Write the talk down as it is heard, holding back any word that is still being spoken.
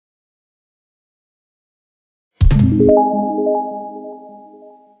Good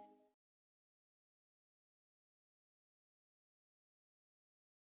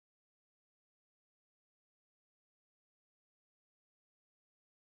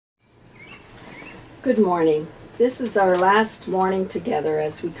morning. This is our last morning together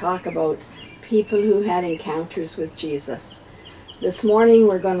as we talk about people who had encounters with Jesus. This morning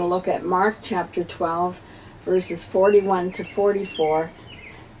we're going to look at Mark chapter 12, verses 41 to 44,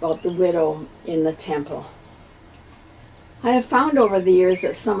 about the widow in the temple. I have found over the years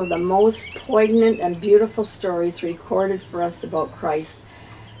that some of the most poignant and beautiful stories recorded for us about Christ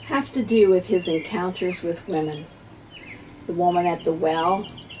have to do with his encounters with women. The woman at the well,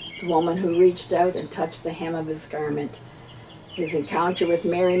 the woman who reached out and touched the hem of his garment, his encounter with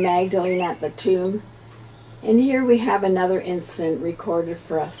Mary Magdalene at the tomb, and here we have another incident recorded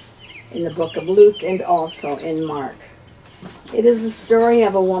for us in the book of Luke and also in Mark. It is the story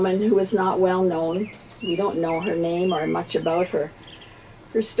of a woman who is not well known. We don't know her name or much about her.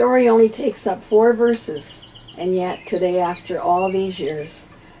 Her story only takes up 4 verses, and yet today, after all these years,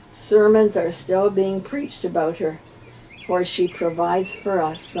 sermons are still being preached about her, for she provides for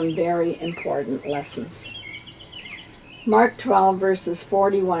us some very important lessons. Mark 12, verses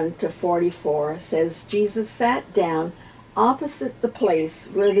 41 to 44 says, Jesus sat down opposite the place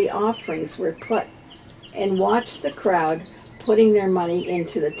where the offerings were put and watched the crowd putting their money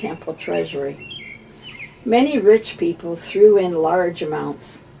into the temple treasury. Many rich people threw in large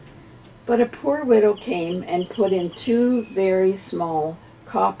amounts, but a poor widow came and put in 2 very small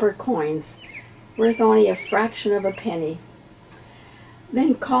copper coins worth only a fraction of a penny.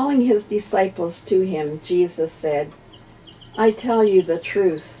 Then calling his disciples to him, Jesus said, I tell you the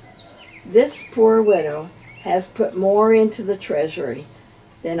truth, this poor widow has put more into the treasury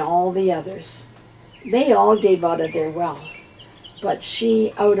than all the others. They all gave out of their wealth, but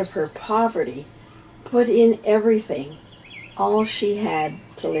she, out of her poverty, put in everything, all she had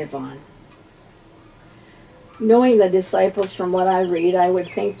to live on. Knowing the disciples from what I read, I would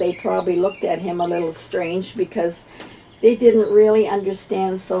think they probably looked at him a little strange because they didn't really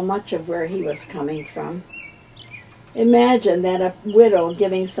understand so much of where he was coming from. Imagine that a widow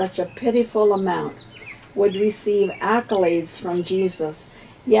giving such a pitiful amount would receive accolades from Jesus,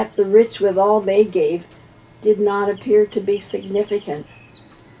 yet the rich with all they gave did not appear to be significant.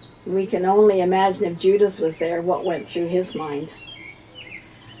 We can only imagine if Judas was there what went through his mind.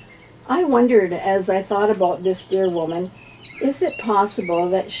 I wondered as I thought about this dear woman, is it possible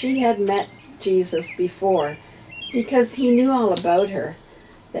that she had met Jesus before because he knew all about her,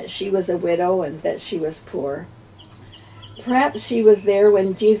 that she was a widow and that she was poor? Perhaps she was there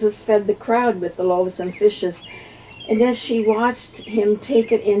when Jesus fed the crowd with the loaves and fishes, and as she watched him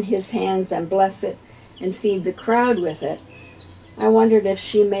take it in his hands and bless it and feed the crowd with it, I wondered if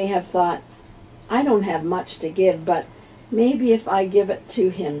she may have thought, I don't have much to give, but maybe if I give it to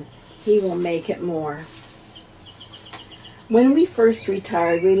him, he will make it more. When we first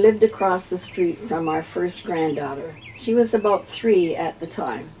retired, we lived across the street from our first granddaughter. She was about 3 at the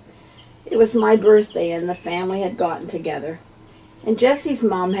time. It was my birthday and the family had gotten together, and Jessie's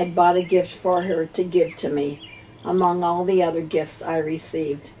mom had bought a gift for her to give to me, among all the other gifts I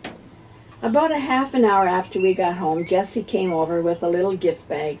received. About a half an hour after we got home, Jessie came over with a little gift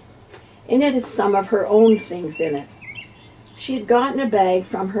bag, and it had some of her own things in it. She had gotten a bag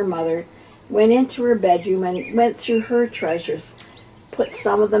from her mother, went into her bedroom and went through her treasures, put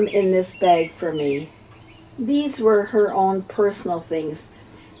some of them in this bag for me. These were her own personal things,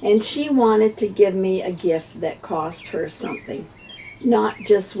 and she wanted to give me a gift that cost her something, not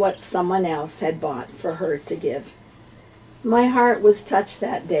just what someone else had bought for her to give. My heart was touched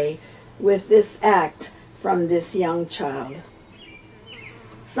that day with this act from this young child.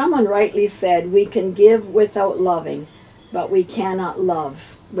 Someone rightly said, we can give without loving, but we cannot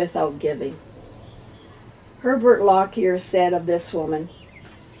love without giving. Herbert Lockyer said of this woman,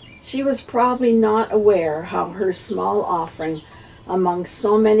 she was probably not aware how her small offering among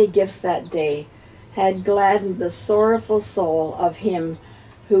so many gifts that day had gladdened the sorrowful soul of him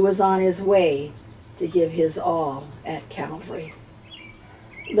who was on his way to give his all at Calvary.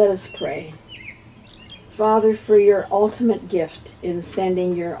 Let us pray. Father, for your ultimate gift in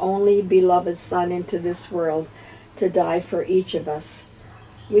sending your only beloved Son into this world to die for each of us,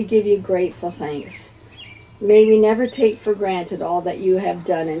 we give you grateful thanks. May we never take for granted all that you have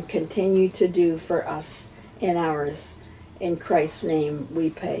done and continue to do for us and ours. In Christ's name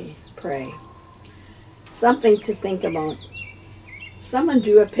we pray. Something to think about. Someone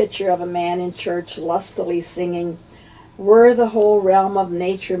drew a picture of a man in church lustily singing, "Were the whole realm of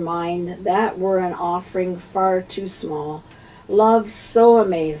nature mine, that were an offering far too small. Love so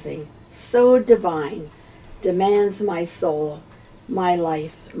amazing, so divine, demands my soul, my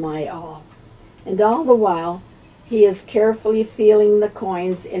life, my all. And all the while, he is carefully feeling the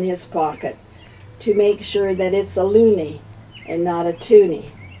coins in his pocket to make sure that it's a loonie and not a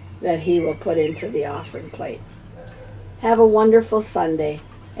toonie that he will put into the offering plate. Have a wonderful Sunday,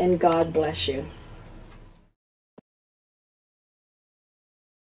 and God bless you.